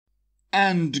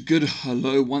And good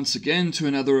hello once again to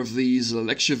another of these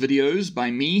lecture videos by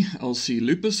me, LC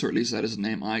Lupus, or at least that is the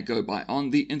name I go by on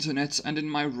the internet and in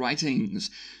my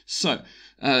writings. So,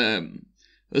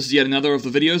 this is yet another of the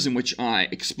videos in which I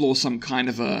explore some kind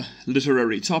of a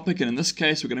literary topic, and in this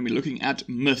case we're going to be looking at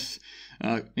myth,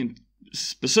 in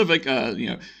specific,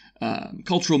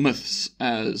 cultural myths,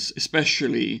 as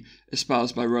especially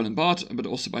espoused by Roland Barthes, but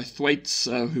also by Thwaites,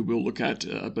 who we'll look at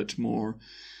a bit more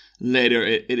later.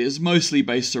 It is mostly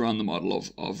based around the model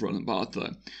of Roland Barthes,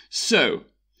 though. So,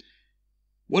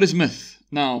 what is myth?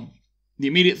 Now, the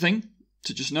immediate thing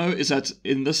to just know is that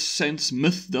in this sense,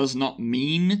 myth does not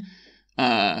mean,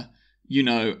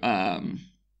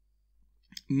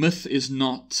 myth is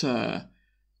not,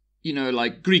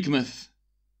 like Greek myth,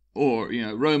 or,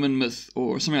 Roman myth,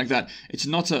 or something like that. It's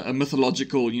not a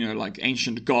mythological, like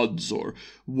ancient gods or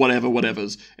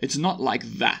whatever's. It's not like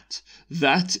that.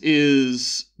 That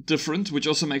is different, which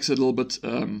also makes it a little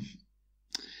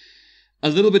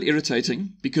bit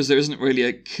irritating, because there isn't really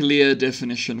a clear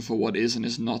definition for what is and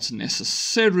is not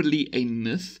necessarily a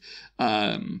myth.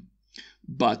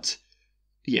 But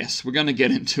yes, we're going to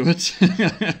get into it.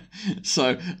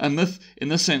 So, a myth, in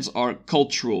this sense, are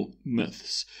cultural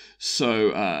myths.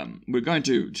 So, we're going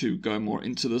to go more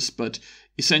into this, but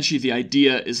essentially the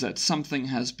idea is that something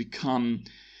has become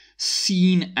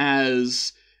seen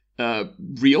as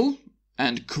real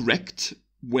and correct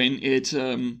when it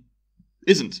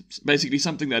isn't. Basically,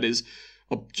 something that is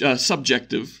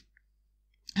subjective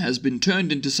has been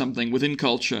turned into something within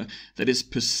culture that is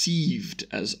perceived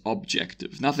as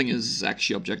objective. Nothing is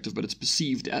actually objective, but it's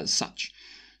perceived as such.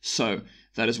 So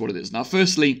that is what it is. Now,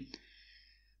 firstly,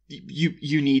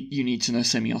 you need to know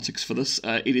semiotics for this.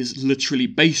 It is literally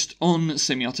based on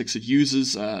semiotics. It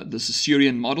uses the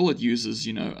Saussurean model. It uses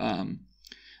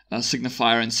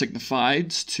signifier and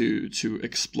signifieds to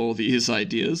explore these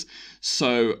ideas.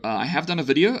 So I have done a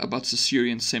video about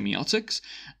Saussurean semiotics.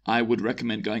 I would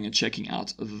recommend going and checking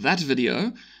out that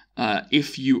video.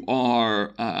 If you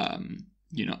are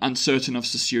uncertain of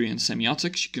Saussurean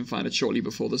semiotics, you can find it shortly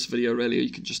before this video, really. You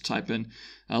can just type in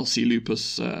LC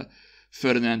Lupus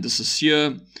Ferdinand de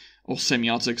Saussure, or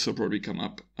semiotics will probably come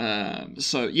up.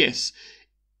 So yes,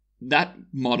 that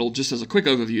model, just as a quick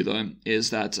overview though, is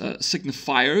that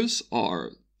signifiers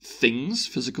are things,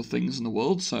 physical things in the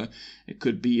world. So it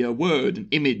could be a word, an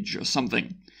image, or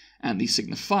something. And the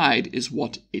signified is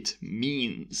what it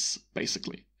means,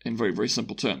 basically, in very, very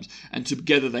simple terms. And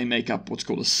together they make up what's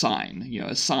called a sign.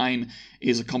 A sign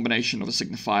is a combination of a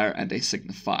signifier and a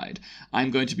signified.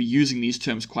 I'm going to be using these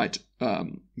terms quite,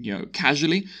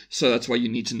 casually, so that's why you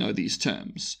need to know these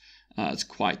terms. It's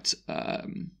quite,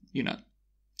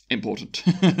 important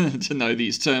to know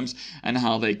these terms and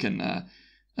how they can,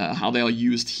 how they are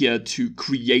used here to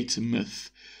create myth.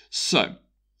 So,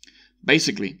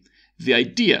 basically, the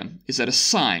idea is that a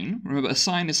sign, remember, a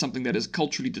sign is something that is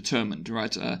culturally determined,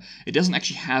 right? It doesn't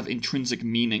actually have intrinsic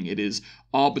meaning. It is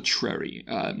arbitrary.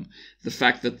 The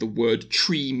fact that the word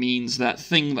tree means that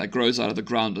thing that grows out of the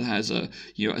ground that has a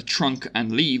trunk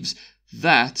and leaves,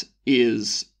 that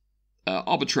is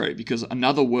arbitrary, because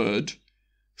another word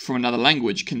from another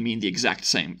language can mean the exact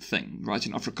same thing, right?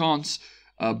 In Afrikaans,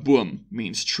 boom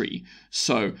means tree.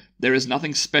 So there is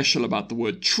nothing special about the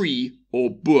word tree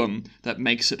or boom that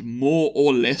makes it more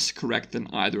or less correct than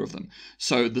either of them.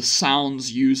 So the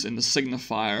sounds used in the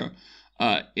signifier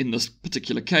in this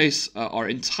particular case are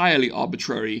entirely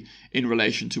arbitrary in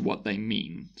relation to what they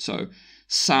mean. So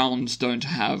sounds don't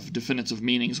have definitive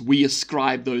meanings. We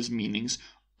ascribe those meanings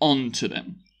onto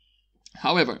them.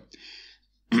 However,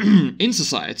 in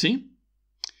society,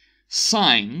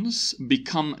 signs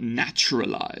become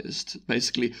naturalized.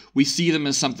 Basically, we see them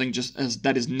as something just as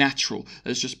that is natural,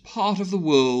 that's just part of the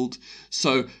world.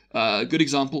 So a good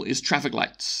example is traffic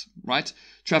lights, right?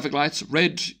 Traffic lights,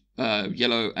 red,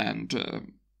 yellow, and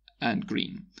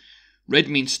green. Red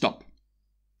means stop.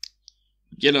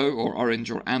 Yellow or orange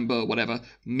or amber, whatever,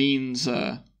 means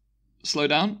slow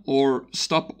down or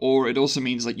stop, or it also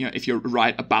means, like, if you're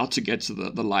right about to get to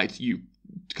the light, you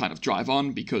kind of drive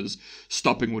on, because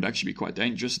stopping would actually be quite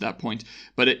dangerous at that point.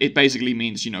 But it basically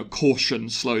means, caution,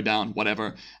 slow down,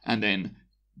 whatever. And then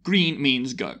green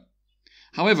means go.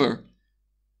 However,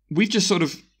 we've just sort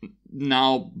of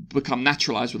now become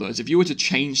naturalized with those. If you were to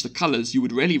change the colors, you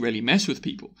would really, really mess with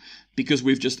people, because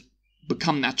we've just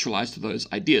become naturalized to those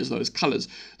ideas, those colors.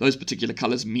 Those particular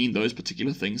colors mean those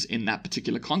particular things in that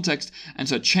particular context. And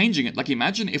so changing it, like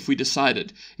imagine if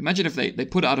they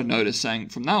put out a notice saying,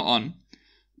 from now on,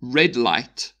 red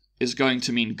light is going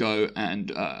to mean go,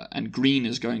 and green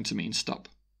is going to mean stop.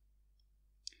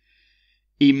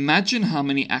 Imagine how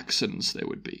many accidents there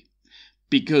would be.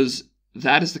 Because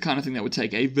that is the kind of thing that would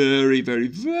take a very, very,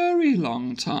 very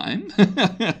long time,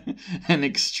 an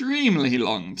extremely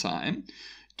long time,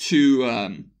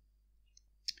 to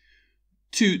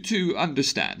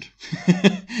understand.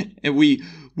 And we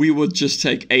would just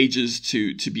take ages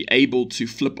to be able to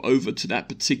flip over to that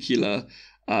particular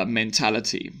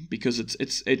mentality, because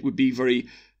it would be very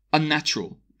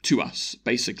unnatural to us,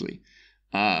 basically,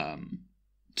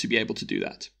 to be able to do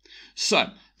that. So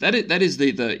that is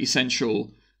the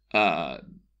essential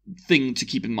thing to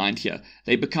keep in mind here.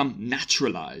 They become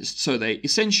naturalized, so they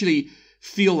essentially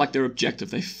feel like they're objective.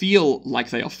 They feel like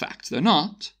they are fact. They're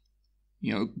not.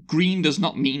 Green does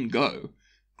not mean go.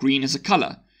 Green is a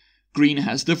color. Green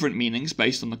has different meanings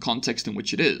based on the context in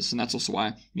which it is, and that's also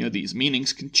why these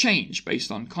meanings can change based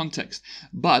on context.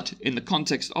 But in the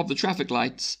context of the traffic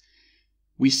lights,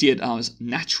 we see it as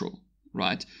natural,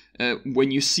 right?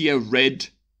 When you see a red,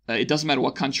 it doesn't matter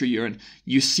what country you're in,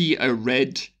 you see a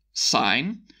red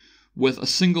sign with a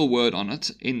single word on it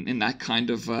in that kind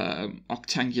of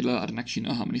octangular, I don't actually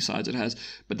know how many sides it has,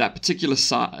 but that particular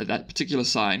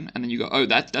sign, and then you go, oh,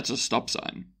 that's a stop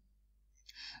sign.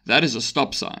 That is a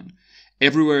stop sign.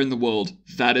 Everywhere in the world,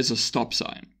 that is a stop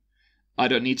sign. I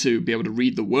don't need to be able to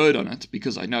read the word on it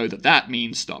because I know that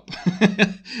means stop.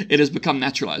 It has become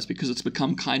naturalized because it's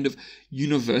become kind of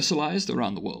universalized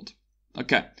around the world.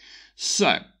 Okay,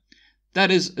 so that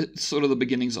is sort of the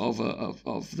beginnings of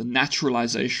the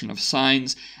naturalization of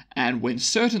signs, and when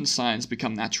certain signs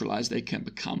become naturalized, they can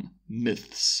become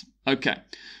myths. Okay,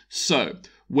 so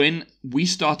when we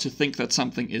start to think that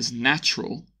something is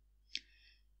natural,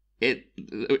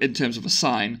 in terms of a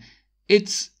sign,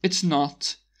 it's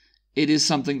not. It is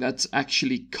something that's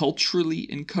actually culturally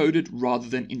encoded rather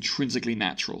than intrinsically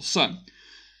natural. So,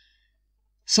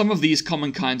 some of these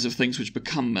common kinds of things which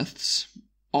become myths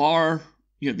are,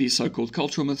 these so-called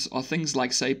cultural myths, are things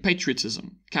like, say,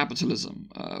 patriotism, capitalism,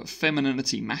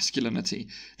 femininity, masculinity,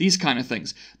 these kind of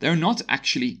things. They're not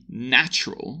actually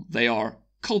natural, they are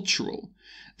cultural.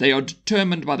 They are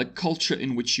determined by the culture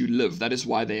in which you live. That is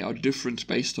why they are different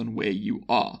based on where you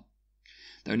are.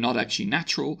 They're not actually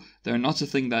natural. They're not a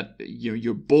thing that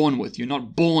you're born with. You're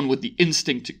not born with the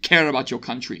instinct to care about your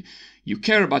country. You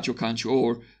care about your country,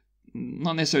 or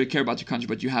not necessarily care about your country,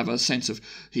 but you have a sense of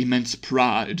immense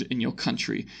pride in your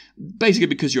country, basically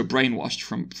because you're brainwashed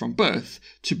from birth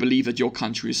to believe that your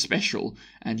country is special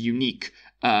and unique.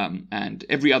 And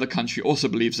every other country also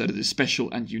believes that it is special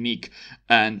and unique.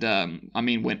 And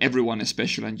when everyone is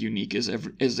special and unique,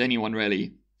 is anyone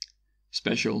really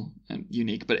special and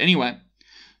unique? But anyway,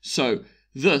 so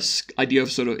this idea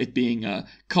of sort of it being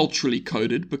culturally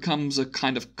coded becomes a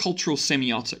kind of cultural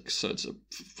semiotics. So it's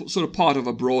sort of part of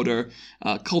a broader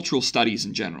cultural studies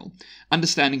in general,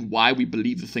 understanding why we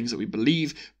believe the things that we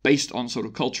believe based on sort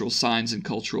of cultural signs and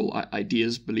cultural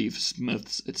ideas, beliefs,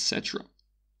 myths, etc.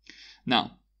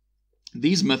 Now,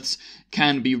 these myths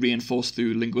can be reinforced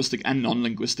through linguistic and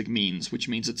non-linguistic means, which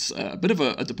means it's a bit of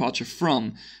a departure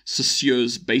from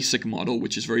Saussure's basic model,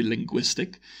 which is very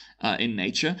linguistic in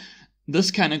nature.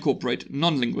 This can incorporate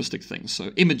non-linguistic things,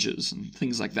 so images and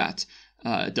things like that.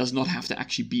 It does not have to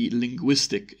actually be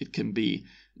linguistic. It can be,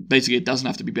 basically, it doesn't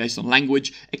have to be based on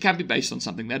language. It can be based on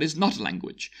something that is not a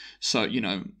language. So,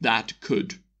 that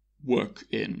could work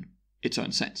in its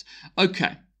own sense.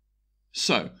 Okay,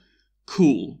 so,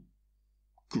 cool.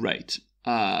 Great.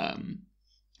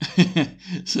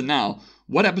 So now,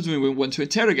 what happens when we want to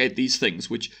interrogate these things,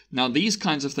 now these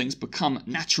kinds of things become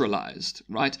naturalized,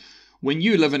 right? When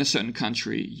you live in a certain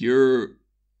country,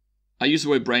 I use the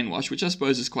word brainwash, which I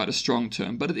suppose is quite a strong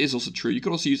term, but it is also true. You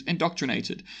could also use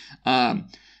indoctrinated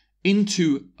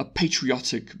into a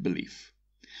patriotic belief.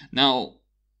 Now,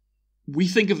 we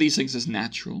think of these things as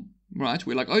natural, right?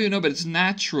 We're like, but it's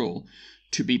natural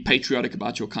to be patriotic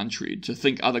about your country, to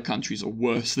think other countries are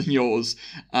worse than yours,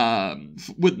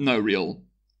 with no real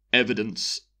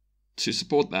evidence to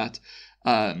support that.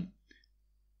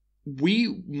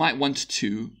 We might want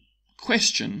to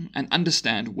question and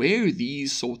understand where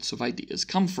these sorts of ideas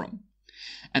come from.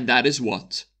 And that is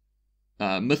what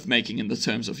myth-making, in the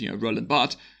terms of Roland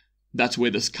Barthes, that's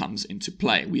where this comes into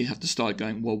play. We have to start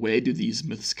going, well, where do these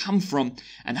myths come from,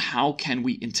 and how can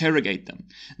we interrogate them?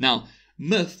 Now,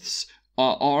 myths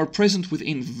are present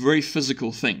within very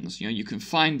physical things. You can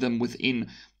find them within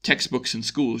textbooks in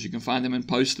schools. You can find them in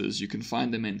posters. You can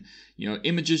find them in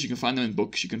images. You can find them in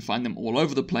books. You can find them all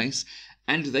over the place,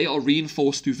 and they are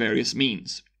reinforced through various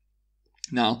means.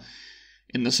 Now,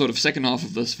 in the sort of second half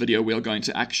of this video, we are going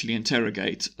to actually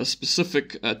interrogate a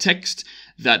specific text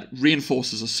that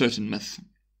reinforces a certain myth,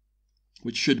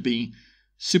 which should be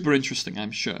super interesting,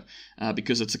 I'm sure,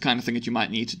 because it's the kind of thing that you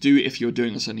might need to do if you're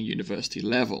doing this on a university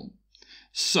level.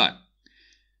 So,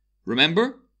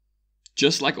 remember,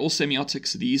 just like all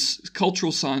semiotics, these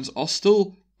cultural signs are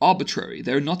still arbitrary.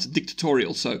 They're not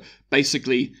dictatorial. So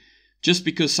basically, just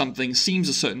because something seems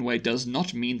a certain way does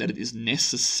not mean that it is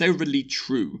necessarily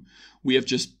true. We have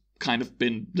just kind of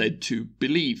been led to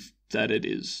believe that it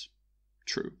is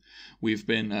true. We've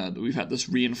had this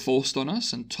reinforced on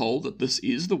us and told that this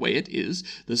is the way it is.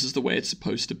 This is the way it's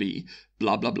supposed to be.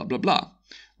 Blah, blah, blah, blah, blah.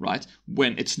 Right?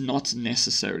 When it's not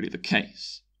necessarily the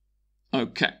case.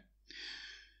 Okay.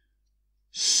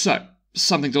 So,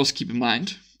 something to also keep in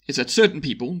mind is that certain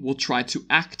people will try to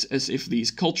act as if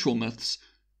these cultural myths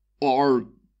are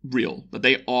real, that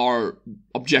they are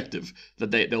objective,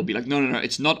 that they'll be like, no,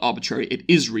 it's not arbitrary, it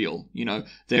is real.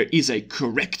 There is a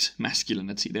correct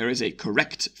masculinity, there is a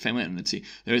correct femininity,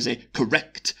 there is a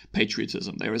correct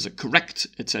patriotism, there is a correct,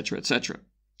 etc., etc.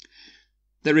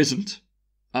 There isn't.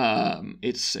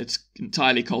 It's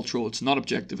entirely cultural, it's not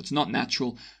objective, it's not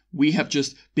natural. We have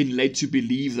just been led to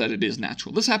believe that it is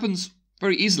natural. This happens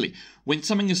very easily. When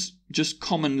something is just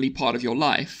commonly part of your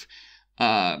life,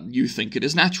 you think it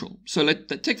is natural. So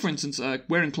let's take, for instance,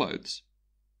 wearing clothes.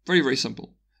 Very, very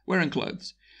simple. Wearing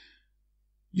clothes.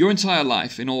 Your entire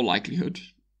life, in all likelihood,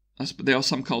 there are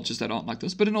some cultures that aren't like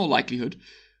this, but in all likelihood,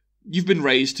 you've been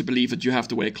raised to believe that you have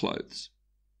to wear clothes.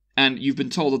 And you've been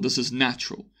told that this is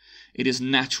natural. It is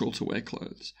natural to wear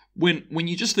clothes. When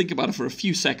you just think about it for a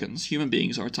few seconds, human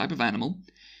beings are a type of animal.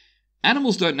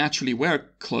 Animals don't naturally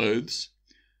wear clothes.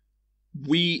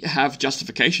 We have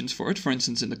justifications for it. For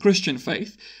instance, in the Christian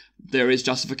faith, there is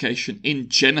justification in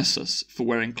Genesis for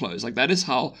wearing clothes. Like, that is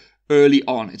how early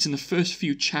on, it's in the first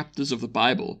few chapters of the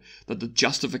Bible, that the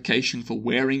justification for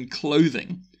wearing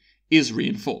clothing is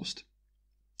reinforced.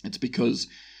 It's because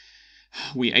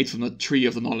we ate from the tree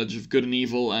of the knowledge of good and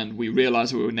evil, and we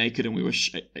realized we were naked, and we were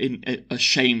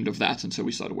ashamed of that, and so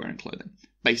we started wearing clothing,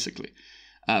 basically,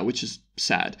 which is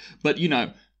sad. But,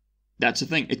 that's the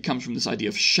thing. It comes from this idea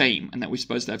of shame, and that we're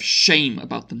supposed to have shame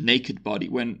about the naked body,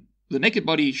 when the naked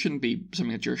body shouldn't be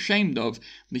something that you're ashamed of.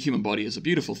 The human body is a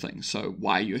beautiful thing, so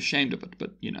why are you ashamed of it?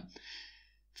 But,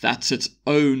 that's its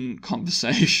own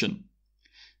conversation.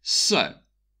 So,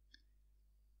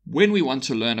 when we want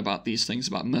to learn about these things,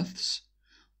 about myths,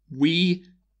 we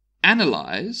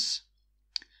analyze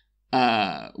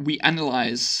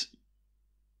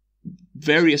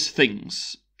various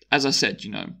things. As I said,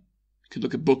 you could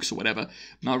look at books or whatever.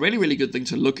 Now, a really, really good thing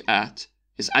to look at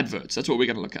is adverts. That's what we're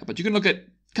going to look at. But you can look at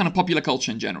kind of popular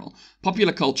culture in general.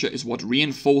 Popular culture is what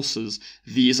reinforces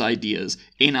these ideas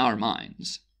in our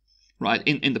minds, right,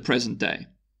 in the present day.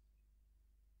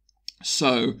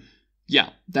 So,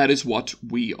 yeah, that is what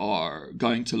we are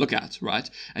going to look at, right?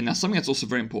 And now something that's also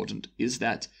very important is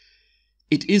that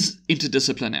it is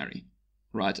interdisciplinary,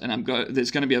 right? And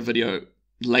there's going to be a video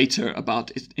later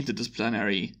about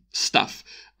interdisciplinary stuff.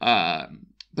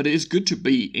 But it is good to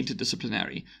be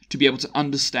interdisciplinary, to be able to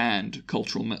understand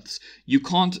cultural myths. You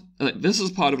can't, this is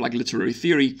part of like literary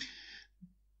theory,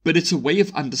 but it's a way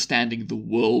of understanding the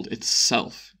world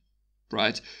itself,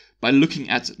 right? By looking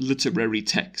at literary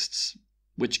texts,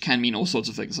 which can mean all sorts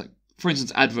of things. Like, for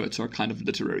instance, adverts are a kind of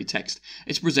literary text.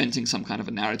 It's presenting some kind of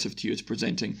a narrative to you. It's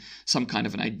presenting some kind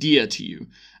of an idea to you.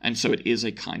 And so it is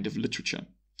a kind of literature.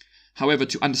 However,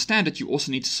 to understand it, you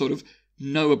also need to sort of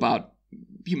know about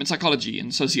human psychology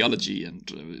and sociology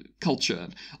and culture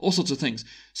and all sorts of things.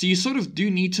 So you sort of do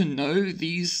need to know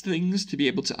these things to be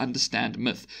able to understand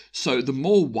myth. So the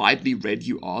more widely read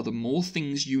you are, the more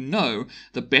things you know,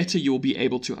 the better you'll be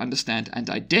able to understand and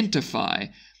identify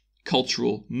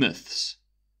cultural myths.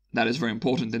 That is very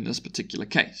important in this particular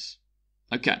case.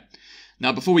 Okay.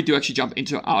 Now, before we do actually jump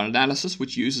into our analysis,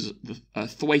 which uses the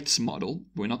Thwaites model,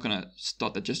 we're not going to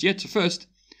start that just yet. So first,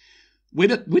 where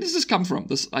does this come from,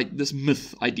 this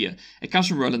myth idea? It comes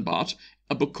from Roland Barthes,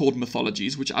 a book called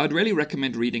Mythologies, which I would really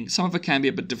recommend reading. Some of it can be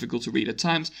a bit difficult to read at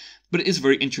times, but it is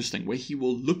very interesting, where he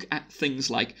will look at things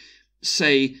like,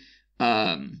 say,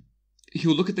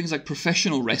 he'll look at things like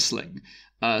professional wrestling,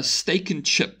 steak and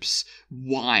chips,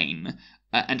 wine,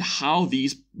 and how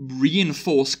these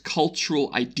reinforce cultural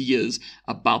ideas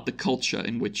about the culture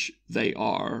in which they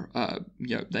are,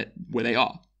 where they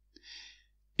are.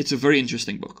 It's a very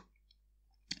interesting book,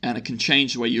 and it can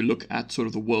change the way you look at sort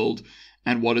of the world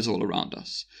and what is all around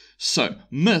us. So,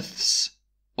 myths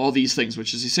are these things,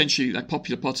 which is essentially like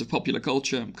popular parts of popular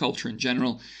culture and culture in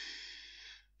general.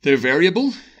 They're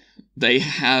variable. They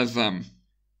have,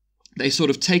 they sort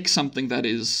of take something that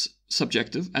is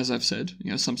subjective, as I've said,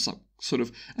 some sort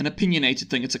of an opinionated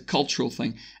thing. It's a cultural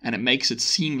thing, and it makes it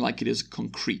seem like it is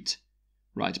concrete,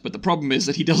 right? But the problem is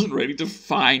that he doesn't really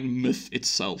define myth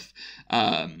itself.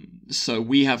 So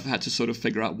we have had to sort of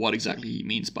figure out what exactly he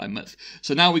means by myth.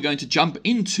 So now we're going to jump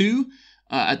into,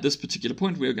 at this particular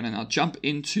point, we're going to now jump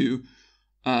into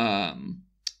an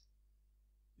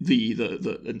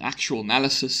actual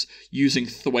analysis using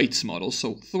Thwaites' model.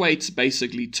 So Thwaites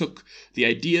basically took the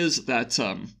ideas that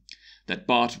that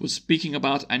Barthes was speaking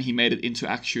about, and he made it into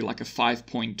actually like a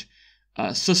 5-point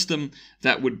system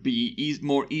that would be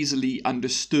more easily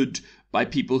understood by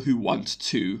people who want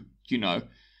to,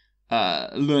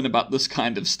 learn about this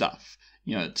kind of stuff,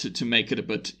 to make it a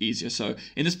bit easier. So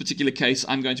in this particular case,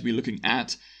 I'm going to be looking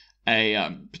at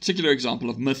a particular example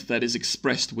of myth that is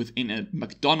expressed within a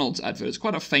McDonald's advert. It's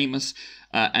quite a famous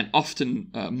and often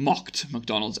mocked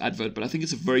McDonald's advert, but I think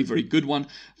it's a very, very good one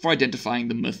for identifying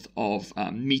the myth of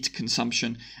meat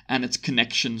consumption and its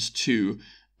connections to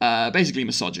basically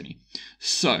misogyny.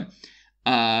 So,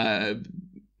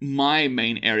 my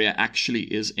main area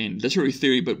actually is in literary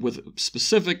theory, but with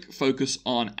specific focus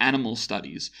on animal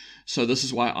studies. So this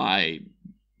is why I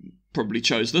probably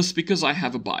chose this, because I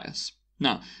have a bias.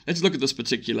 Now, let's look at this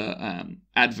particular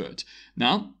advert.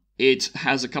 Now, it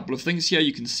has a couple of things here.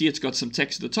 You can see it's got some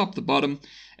text at the top, the bottom.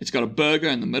 It's got a burger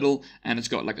in the middle, and it's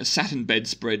got like a satin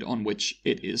bedspread on which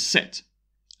it is set.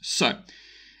 So,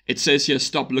 it says here,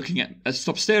 stop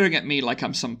staring at me like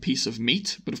I'm some piece of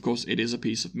meat. But of course, it is a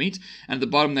piece of meat. And at the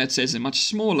bottom there, it says in much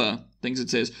smaller things, it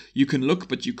says, you can look,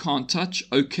 but you can't touch.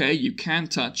 Okay, you can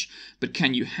touch, but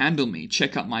can you handle me?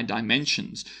 Check out my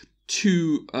dimensions.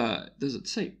 Does it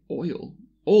say oil?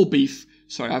 All beef.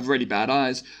 Sorry, I have really bad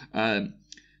eyes.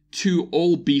 2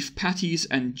 all beef patties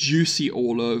and juicy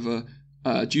all over.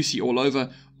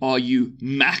 Are you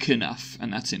Mac enough?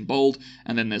 And that's in bold.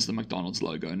 And then there's the McDonald's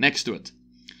logo next to it.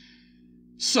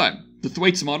 So, the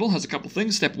Thwaites model has a couple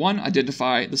things. Step 1,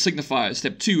 identify the signifiers.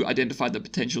 Step 2, identify the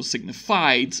potential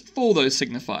signifieds for those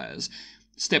signifiers.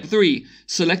 Step 3,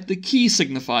 select the key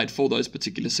signified for those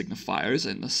particular signifiers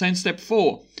in the sense. Step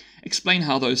 4, explain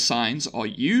how those signs are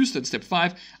used. And step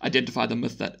 5, identify the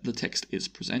myth that the text is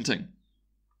presenting.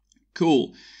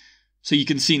 Cool. So you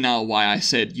can see now why I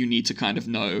said you need to kind of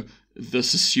know the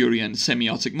Saussurean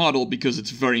semiotic model, because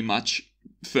it's very much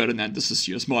Ferdinand de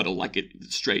Saussure's model, like it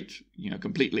straight,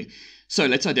 completely. So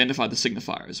let's identify the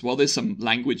signifiers. Well, there's some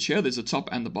language here. There's the top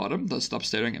and the bottom. They'll stop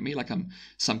staring at me like I'm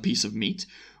some piece of meat,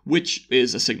 which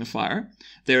is a signifier.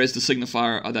 There is the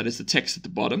signifier that is the text at the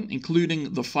bottom,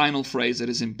 including the final phrase that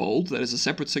is in bold. That is a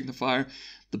separate signifier.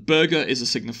 The burger is a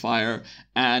signifier,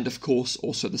 and of course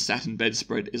also the satin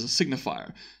bedspread is a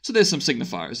signifier. So there's some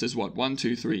signifiers. There's what, 1,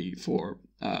 2, 3, 4,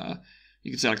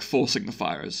 you can say like 4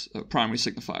 signifiers, primary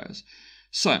signifiers.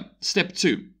 So, step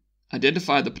 2,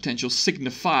 identify the potential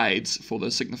signifieds for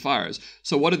those signifiers.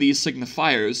 So what do these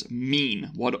signifiers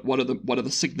mean? What are the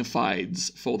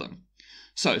signifieds for them?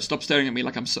 So, stop staring at me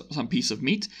like I'm some piece of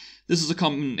meat. This is a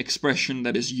common expression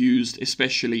that is used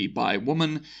especially by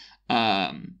women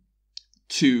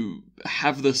to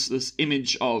have this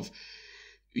image of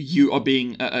you are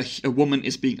being, a woman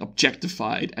is being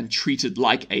objectified and treated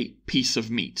like a piece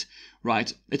of meat.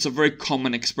 Right? It's a very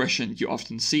common expression you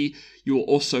often see. You will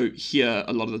also hear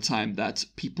a lot of the time that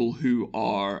people who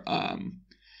are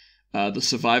the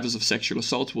survivors of sexual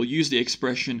assault will use the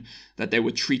expression that they were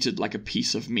treated like a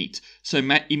piece of meat. So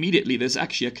immediately there's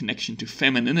actually a connection to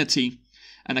femininity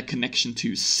and a connection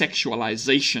to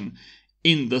sexualization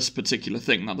in this particular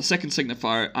thing. Now the second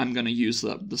signifier, I'm going to use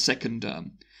the second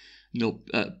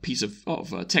piece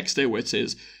of text there where it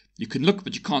says, you can look,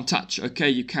 but you can't touch. Okay,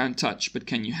 you can touch, but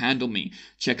can you handle me?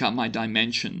 Check out my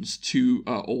dimensions. 2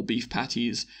 all beef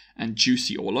patties and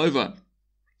juicy all over.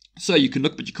 So you can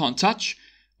look, but you can't touch.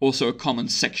 Also a common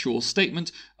sexual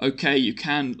statement. Okay, you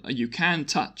can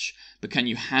touch, but can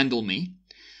you handle me?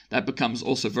 That becomes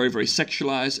also very, very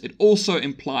sexualized. It also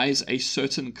implies a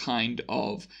certain kind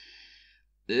of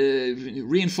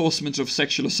reinforcement of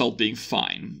sexual assault being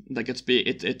fine. Like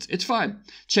it's fine.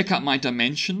 Check out my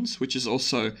dimensions, which is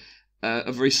also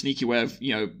a very sneaky way of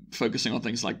focusing on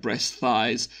things like breast,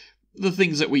 thighs, the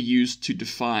things that we use to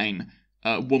define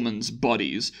women's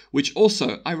bodies, which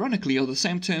also ironically are the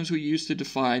same terms we use to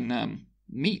define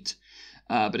meat.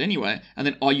 But anyway, and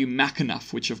then are you Mac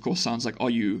enough, which of course sounds like are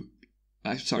you.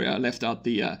 Sorry, I left out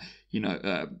the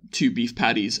 2 beef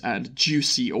patties and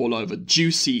juicy all over.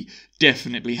 Juicy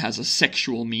definitely has a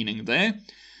sexual meaning there.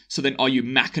 So then are you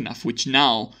Mac enough, which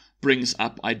now brings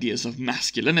up ideas of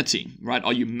masculinity, right?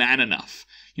 Are you man enough?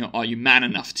 Are you man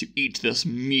enough to eat this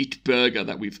meat burger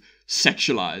that we've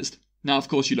sexualized? Now, of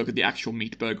course, you look at the actual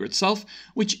meat burger itself,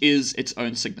 which is its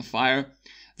own signifier.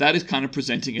 That is kind of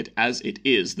presenting it as it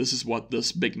is. This is what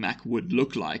this Big Mac would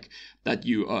look like, that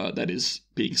is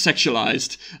being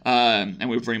sexualized, and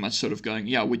we're very much sort of going,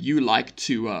 yeah, would you like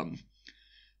to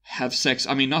have sex?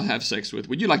 I mean, not have sex with.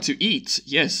 Would you like to eat?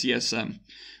 Yes.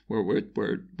 We're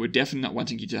definitely not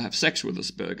wanting you to have sex with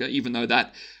this burger, even though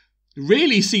that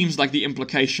really seems like the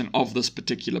implication of this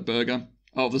particular burger,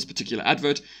 of this particular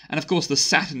advert. And of course, the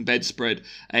satin bedspread,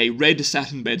 a red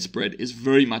satin bedspread, is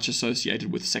very much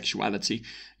associated with sexuality.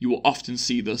 You will often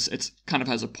see this. It kind of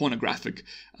has a pornographic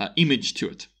image to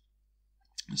it.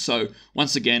 So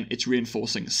once again, it's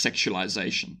reinforcing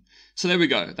sexualization. So there we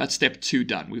go. That's step 2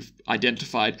 done. We've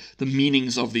identified the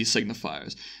meanings of these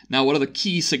signifiers. Now, what are the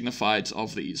key signifiers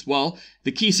of these? Well,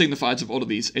 the key signifiers of all of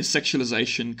these is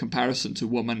sexualization, comparison to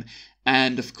woman,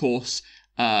 and of course,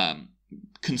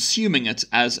 consuming it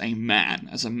as a man,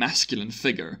 as a masculine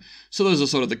figure. So those are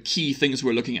sort of the key things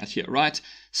we're looking at here, right?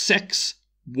 Sex,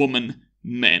 woman,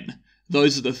 men.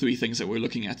 Those are the 3 things that we're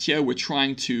looking at here. We're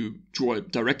trying to draw a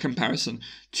direct comparison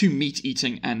to meat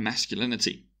eating and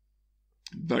masculinity.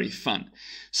 Very fun.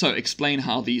 So explain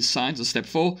how these signs, step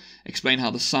 4, explain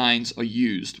how the signs are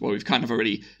used. Well, we've kind of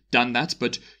already done that,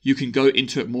 but you can go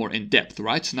into it more in depth,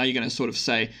 right? So now you're going to sort of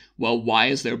say, well, why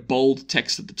is there bold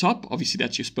text at the top? Obviously,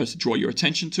 that's you're supposed to draw your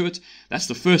attention to it. That's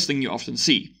the first thing you often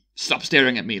see. Stop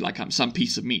staring at me like I'm some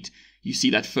piece of meat. You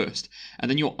see that first. And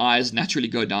then your eyes naturally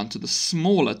go down to the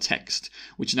smaller text,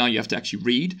 which now you have to actually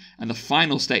read. And the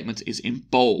final statement is in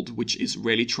bold, which is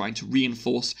really trying to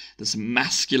reinforce this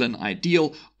masculine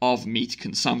ideal of meat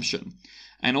consumption.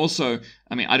 And also,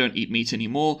 I mean, I don't eat meat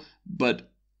anymore,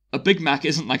 but a Big Mac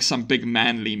isn't like some big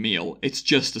manly meal. It's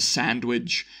just a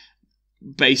sandwich.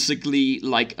 Basically,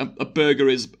 like a burger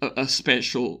is a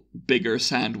special, bigger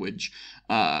sandwich.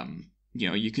 You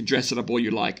know, you can dress it up all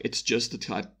you like. It's just a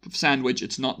type of sandwich.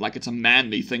 It's not like it's a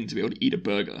manly thing to be able to eat a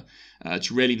burger. It's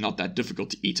really not that difficult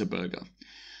to eat a burger.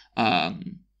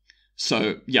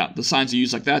 So, yeah, the signs are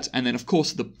used like that. And then, of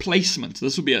course, the placement.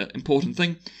 This will be an important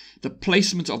thing. The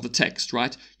placement of the text,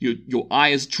 right? Your eye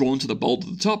is drawn to the bold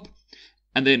at the top.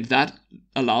 And then that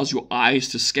allows your eyes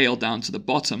to scale down to the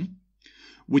bottom,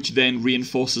 which then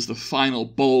reinforces the final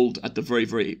bold at the very,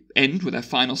 very end with their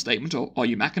final statement, are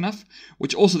you Mac enough?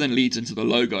 Which also then leads into the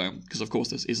logo, because of course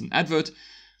this is an advert.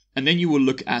 And then you will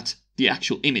look at the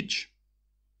actual image.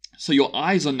 So your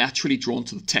eyes are naturally drawn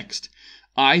to the text.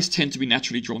 Eyes tend to be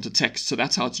naturally drawn to text, so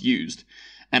that's how it's used.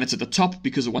 And it's at the top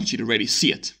because it wants you to really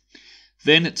see it.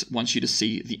 Then it wants you to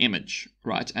see the image,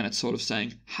 right? And it's sort of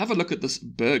saying, have a look at this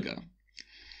burger.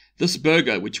 This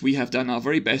burger, which we have done our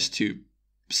very best to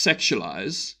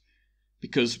sexualize,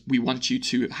 because we want you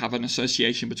to have an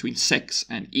association between sex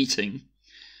and eating.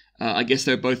 I guess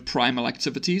they're both primal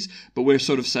activities, but we're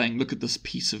sort of saying, look at this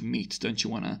piece of meat. Don't you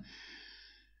want to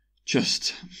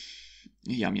just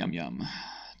yum, yum, yum.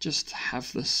 Just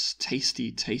have this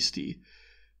tasty, tasty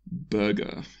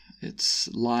burger. It's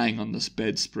lying on this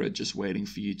bedspread just waiting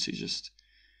for you to just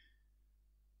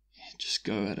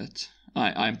go at it.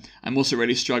 I'm also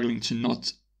really struggling to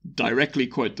not directly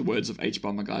quote the words of H.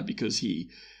 Bomber Guy, because he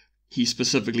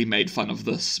specifically made fun of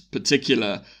this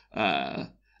particular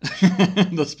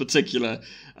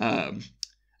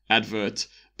advert,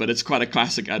 but it's quite a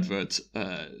classic advert.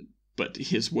 But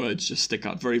his words just stick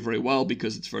out very, very well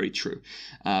because it's very true.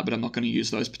 But I'm not going to use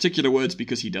those particular words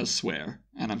because he does swear,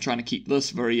 and I'm trying to keep this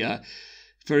very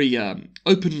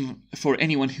open for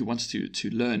anyone who wants to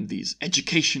learn these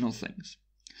educational things.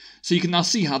 So you can now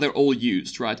see how they're all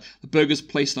used, right? The burger's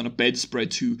placed on a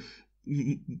bedspread to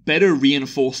better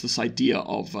reinforce this idea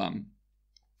of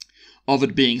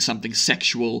it being something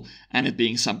sexual and it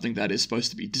being something that is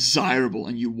supposed to be desirable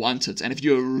and you want it. And if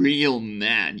you're a real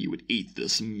man, you would eat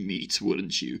this meat,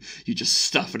 wouldn't you? You just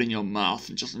stuff it in your mouth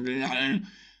and just...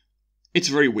 It's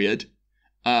very weird.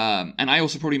 And I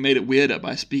also probably made it weirder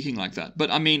by speaking like that. But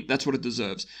I mean, that's what it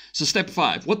deserves. So step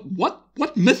 5.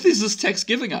 What myth is this text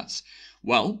giving us?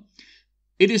 Well,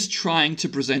 it is trying to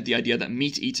present the idea that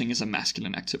meat eating is a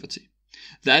masculine activity.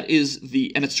 And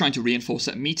it's trying to reinforce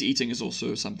that meat eating is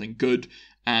also something good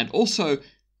and also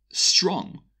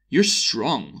strong. You're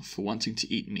strong for wanting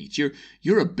to eat meat.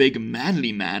 You're a big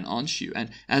manly man, aren't you? And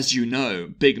as you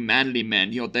know, big manly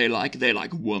men, you know what they like? They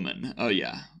like woman. Oh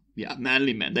yeah. Yeah,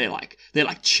 manly men, they like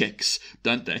chicks,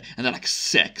 don't they? And they like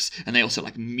sex, and they also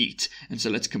like meat. And so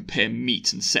let's compare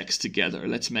meat and sex together.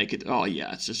 Let's make it, oh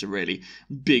yeah, it's just a really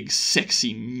big,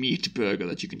 sexy meat burger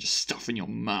that you can just stuff in your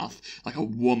mouth like a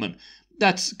woman.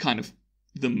 That's kind of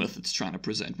the myth it's trying to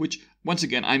present, which, once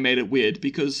again, I made it weird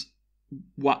because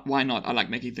why not? I like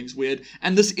making things weird.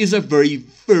 And this is a very,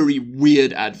 very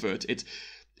weird advert.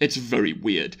 It's very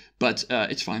weird, but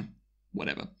it's fine.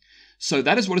 Whatever. So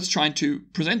that is what it's trying to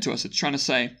present to us. It's trying to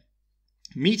say,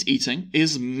 meat eating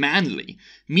is manly.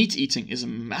 Meat eating is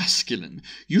masculine.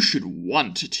 You should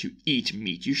want to eat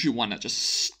meat. You should want to just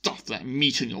stuff that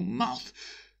meat in your mouth.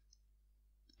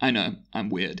 I know, I'm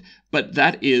weird, but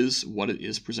that is what it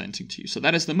is presenting to you. So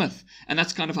that is the myth. And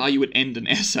that's kind of how you would end an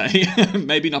essay.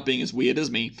 Maybe not being as weird as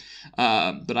me,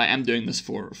 but I am doing this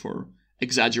for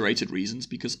exaggerated reasons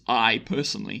because I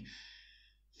personally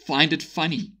find it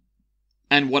funny.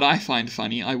 And what I find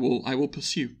funny, I will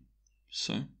pursue.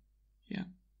 So, yeah.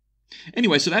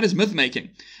 Anyway, so that is myth making.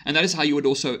 And that is how you would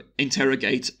also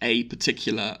interrogate a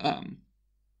particular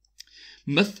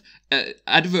myth.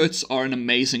 Adverts are an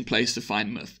amazing place to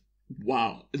find myth.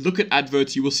 Wow. Look at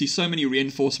adverts. You will see so many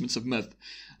reinforcements of myth.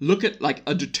 Look at like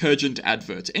a detergent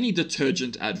advert. Any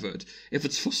detergent advert. If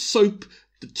it's for soap,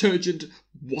 detergent,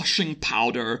 washing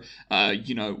powder,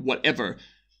 whatever.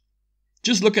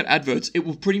 Just look at adverts. It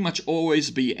will pretty much always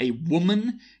be a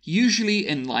woman, usually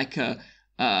in like a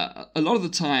lot of the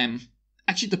time,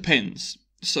 actually depends.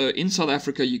 So in South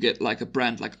Africa, you get like a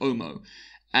brand like Omo.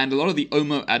 And a lot of the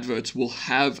Omo adverts will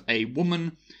have a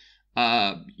woman,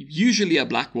 usually a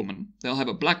black woman. They'll have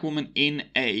a black woman in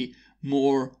a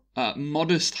more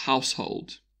modest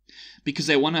household because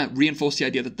they want to reinforce the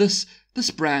idea that this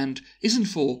brand isn't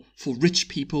for rich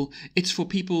people. It's for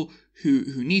people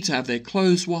who need to have their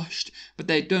clothes washed, but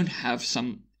they don't have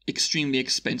some extremely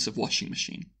expensive washing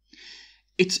machine.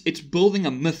 It's building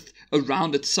a myth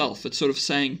around itself. It's sort of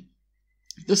saying,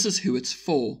 this is who it's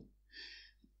for.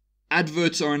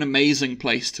 Adverts are an amazing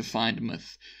place to find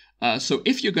myth. So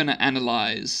if you're going to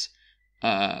analyze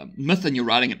myth and you're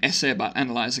writing an essay about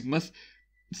analyzing myth,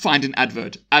 find an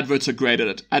advert. Adverts are great at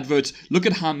it. Adverts, look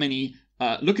at how many,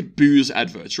 look at booze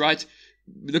adverts, right?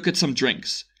 Look at some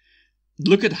drinks.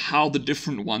 Look at how the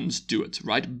different ones do it,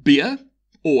 right? Beer,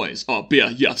 always. Oh,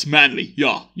 beer, yeah, it's manly,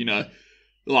 yeah,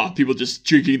 people just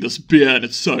drinking this beer and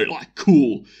it's so, like,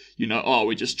 cool.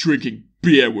 We're just drinking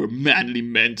beer, we're manly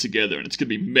men together, and it's going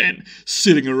to be men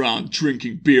sitting around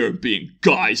drinking beer and being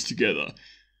guys together.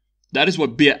 That is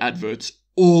what beer adverts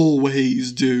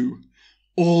always do.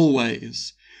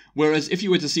 Always. Whereas if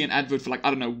you were to see an advert for, like, I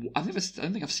don't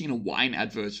think I've seen a wine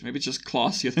advert. Maybe it's just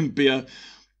classier than beer.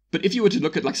 But if you were to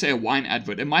look at, like, say, a wine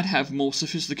advert, it might have more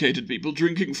sophisticated people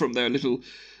drinking from their little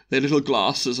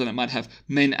glasses, and it might have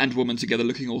men and women together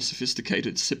looking all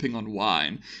sophisticated, sipping on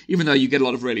wine. Even though you get a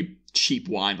lot of really cheap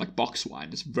wine, like box wine,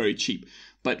 it's very cheap.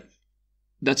 But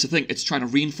that's the thing, it's trying to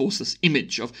reinforce this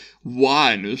image of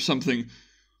wine as something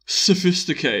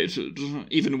sophisticated.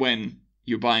 Even when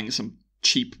you're buying some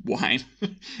cheap wine,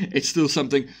 it's still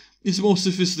something. It's more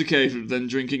sophisticated than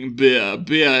drinking beer.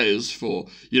 Beer is for,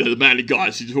 the manly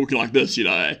guys who talk like this,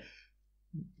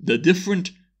 The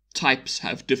different types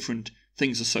have different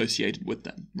things associated with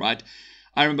them, right?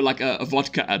 I remember like a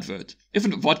vodka advert. If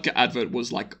a vodka advert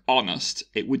was like honest,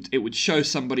 it would show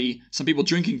some people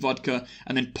drinking vodka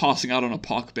and then passing out on a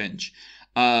park bench.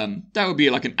 That would be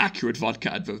like an accurate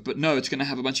vodka advert, but no, it's going to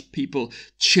have a bunch of people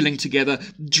chilling together,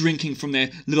 drinking from their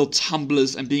little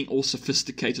tumblers and being all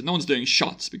sophisticated. No one's doing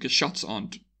shots because shots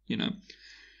aren't,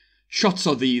 shots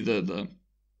are the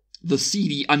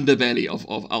seedy underbelly of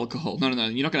alcohol. No,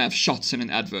 you're not going to have shots in an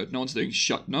advert. No one's doing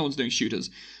shooters.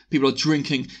 People are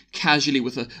drinking casually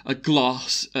with a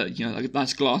glass, a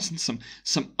nice glass and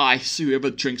some ice. Whoever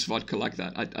drinks vodka like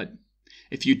that,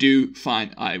 if you do,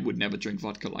 fine. I would never drink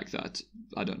vodka like that.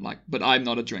 I don't like, but I'm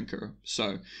not a drinker,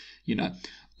 so,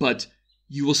 But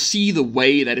you will see the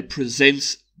way that it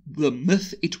presents the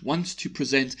myth it wants to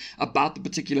present about the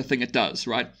particular thing it does,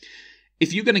 right?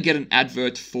 If you're going to get an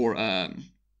advert for,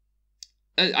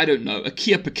 I don't know, a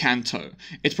Kia Picanto,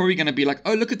 it's probably going to be like,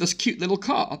 oh, look at this cute little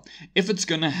car. If it's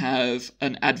going to have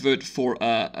an advert for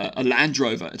a Land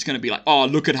Rover, it's going to be like, oh,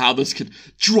 look at how this can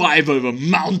drive over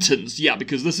mountains. Yeah,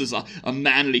 because this is a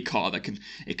manly car that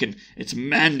it's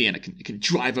manly and it can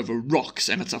drive over rocks,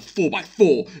 and it's a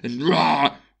 4x4 and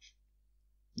rah.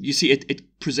 You see,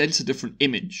 it presents a different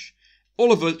image.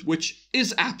 All of it, which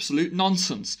is absolute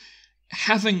nonsense.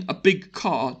 Having a big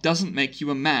car doesn't make you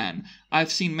a man.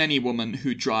 I've seen many women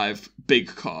who drive big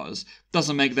cars.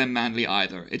 Doesn't make them manly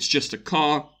either. It's just a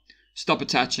car. Stop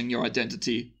attaching your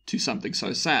identity to something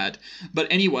so sad. But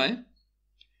anyway,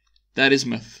 that is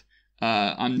myth.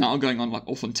 I'm now going on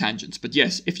off on tangents. But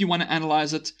yes, if you want to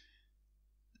analyze it,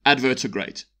 adverts are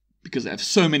great. Because they have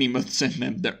so many myths in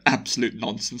them. They're absolute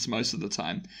nonsense most of the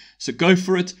time. So go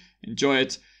for it. Enjoy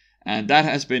it. And that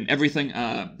has been everything.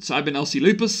 So I've been LC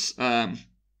Lupus.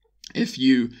 If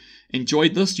you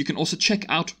enjoyed this, you can also check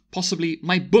out possibly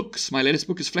my books. My latest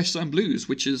book is Fleshstone Blues,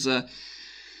 which is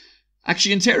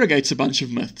actually interrogates a bunch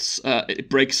of myths. It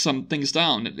breaks some things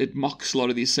down. It mocks a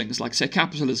lot of these things, like, say,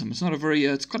 capitalism. It's not a very,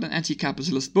 it's quite an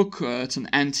anti-capitalist book. It's an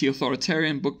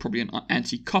anti-authoritarian book, probably an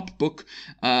anti-cop book.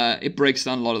 It breaks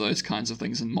down a lot of those kinds of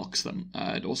things and mocks them.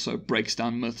 It also breaks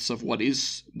down myths of what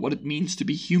it means to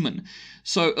be human.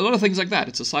 So a lot of things like that.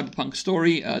 It's a cyberpunk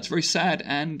story. It's very sad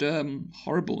and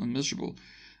horrible and miserable,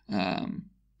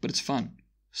 but it's fun.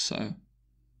 So,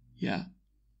 yeah.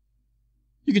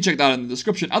 You can check that out in the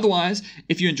description. Otherwise,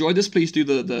 if you enjoyed this, please do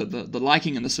the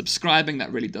liking and the subscribing.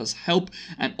 That really does help.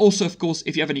 And also, of course,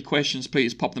 if you have any questions,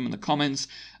 please pop them in the comments.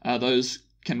 Those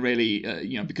can really,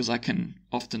 because I can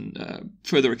often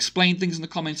further explain things in the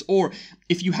comments. Or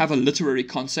if you have a literary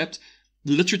concept,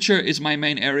 literature is my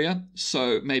main area,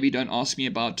 so maybe don't ask me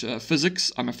about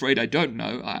physics. I'm afraid I don't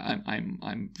know.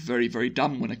 I'm very, very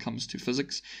dumb when it comes to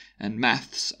physics and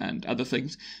maths and other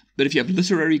things. But if you have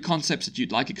literary concepts that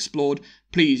you'd like explored,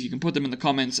 please, you can put them in the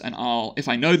comments, and if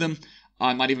I know them,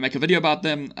 I might even make a video about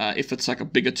them if it's like a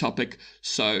bigger topic.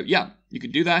 So yeah, you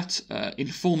can do that.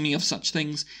 Inform me of such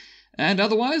things. And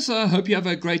otherwise, hope you have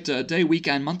a great day, week,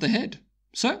 and month ahead.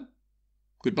 So,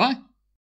 goodbye.